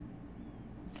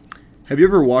Have you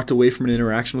ever walked away from an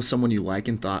interaction with someone you like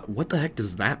and thought, what the heck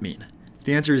does that mean? If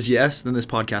the answer is yes, then this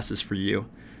podcast is for you.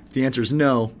 If the answer is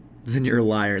no, then you're a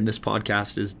liar and this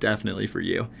podcast is definitely for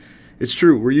you. It's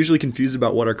true, we're usually confused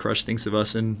about what our crush thinks of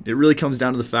us, and it really comes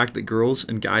down to the fact that girls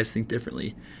and guys think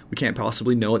differently. We can't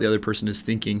possibly know what the other person is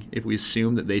thinking if we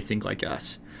assume that they think like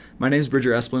us. My name is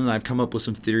Bridger Esplin, and I've come up with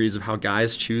some theories of how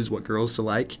guys choose what girls to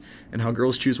like and how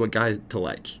girls choose what guys to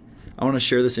like. I want to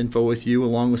share this info with you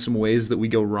along with some ways that we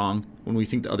go wrong when we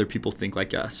think that other people think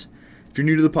like us. If you're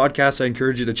new to the podcast, I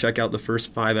encourage you to check out the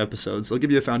first 5 episodes. They'll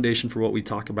give you a foundation for what we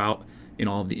talk about in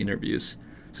all of the interviews.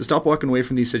 So stop walking away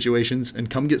from these situations and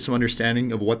come get some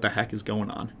understanding of what the heck is going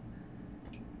on.